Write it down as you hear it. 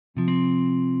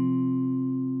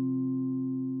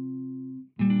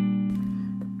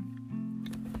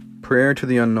Prayer to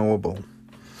the Unknowable.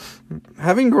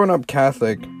 Having grown up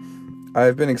Catholic, I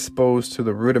have been exposed to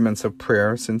the rudiments of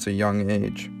prayer since a young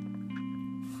age.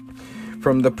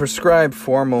 From the prescribed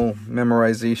formal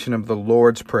memorization of the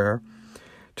Lord's Prayer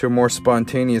to a more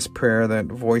spontaneous prayer that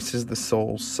voices the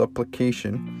soul's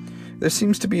supplication, there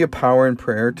seems to be a power in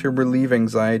prayer to relieve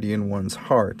anxiety in one's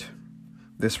heart.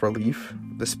 This relief,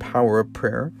 this power of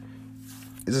prayer,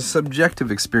 is a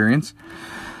subjective experience,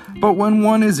 but when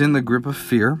one is in the grip of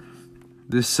fear,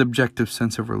 this subjective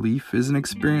sense of relief is an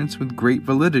experience with great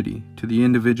validity to the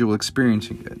individual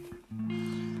experiencing it.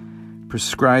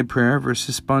 Prescribed prayer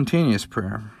versus spontaneous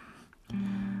prayer.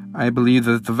 I believe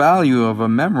that the value of a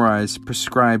memorized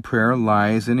prescribed prayer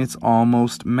lies in its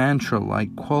almost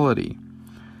mantra-like quality.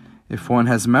 If one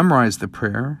has memorized the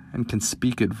prayer and can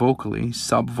speak it vocally,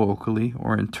 subvocally,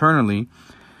 or internally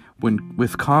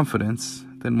with confidence,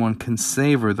 then one can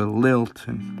savor the lilt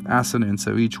and assonance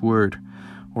of each word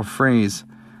or phrase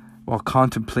while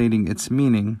contemplating its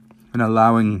meaning and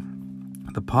allowing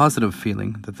the positive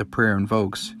feeling that the prayer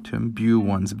invokes to imbue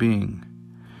one's being.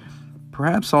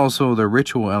 Perhaps also the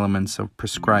ritual elements of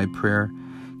prescribed prayer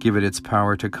give it its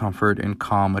power to comfort and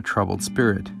calm a troubled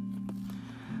spirit.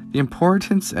 The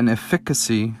importance and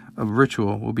efficacy of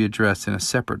ritual will be addressed in a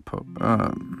separate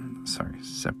podcast.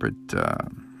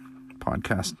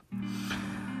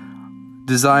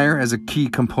 Desire as a key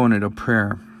component of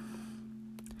prayer.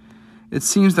 It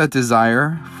seems that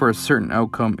desire for a certain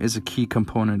outcome is a key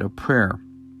component of prayer.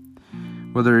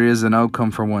 Whether it is an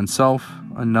outcome for oneself,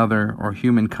 another, or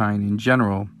humankind in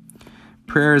general,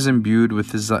 prayer is imbued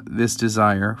with this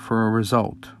desire for a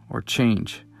result or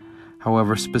change,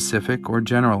 however specific or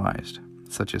generalized,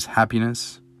 such as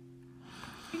happiness.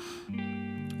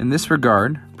 In this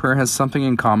regard, prayer has something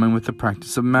in common with the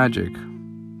practice of magic.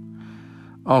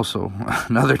 Also,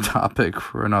 another topic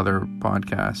for another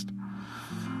podcast.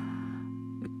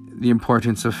 The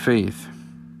importance of faith.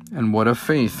 And what of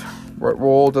faith? What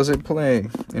role does it play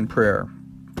in prayer?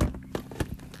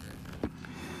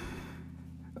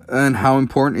 And how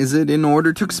important is it in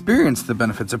order to experience the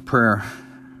benefits of prayer?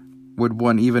 Would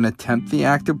one even attempt the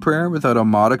act of prayer without a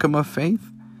modicum of faith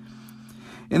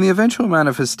in the eventual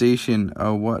manifestation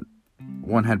of what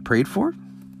one had prayed for?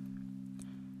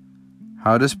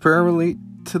 How does prayer relate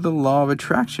to the law of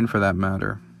attraction, for that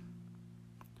matter?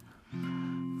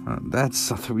 That's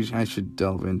something I should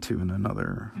delve into in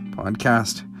another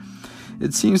podcast.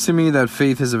 It seems to me that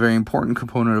faith is a very important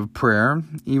component of prayer,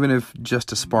 even if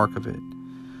just a spark of it.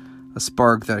 A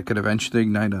spark that could eventually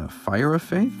ignite a fire of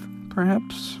faith,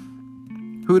 perhaps?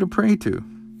 Who to pray to?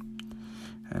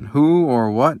 And who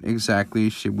or what exactly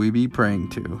should we be praying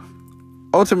to?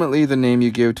 Ultimately, the name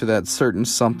you give to that certain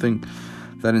something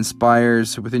that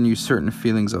inspires within you certain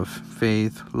feelings of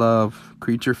faith, love,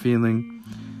 creature feeling,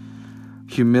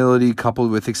 humility coupled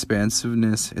with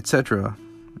expansiveness, etc.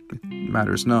 It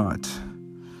matters not.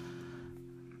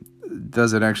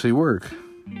 Does it actually work?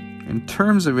 In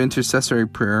terms of intercessory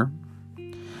prayer,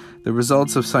 the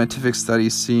results of scientific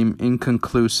studies seem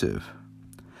inconclusive.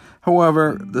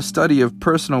 However, the study of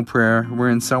personal prayer,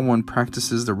 wherein someone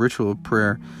practices the ritual of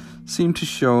prayer, seem to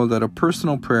show that a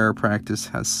personal prayer practice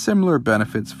has similar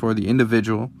benefits for the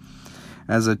individual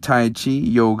as a Tai Chi,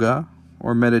 yoga,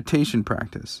 or meditation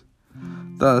practice.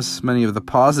 Thus, many of the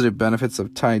positive benefits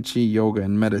of Tai Chi, yoga,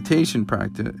 and meditation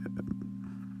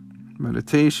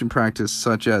practice,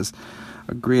 such as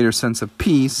a greater sense of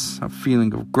peace, a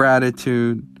feeling of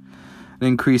gratitude, an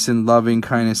increase in loving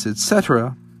kindness,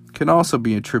 etc., can also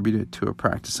be attributed to a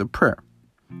practice of prayer,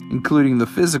 including the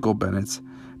physical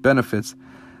benefits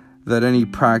that any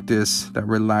practice that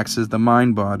relaxes the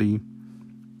mind-body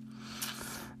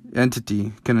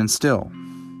entity can instill,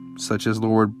 such as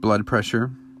lowered blood pressure,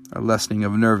 a lessening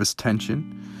of nervous tension,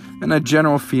 and a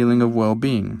general feeling of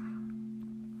well-being.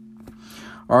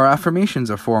 Are affirmations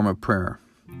a form of prayer?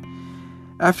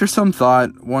 After some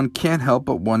thought, one can't help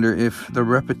but wonder if the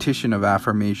repetition of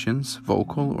affirmations,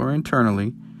 vocal or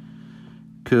internally,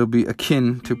 could be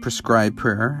akin to prescribed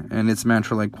prayer and its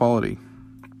mantra-like quality.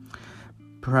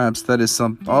 Perhaps that is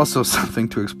also something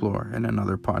to explore in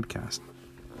another podcast.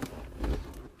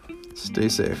 Stay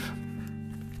safe.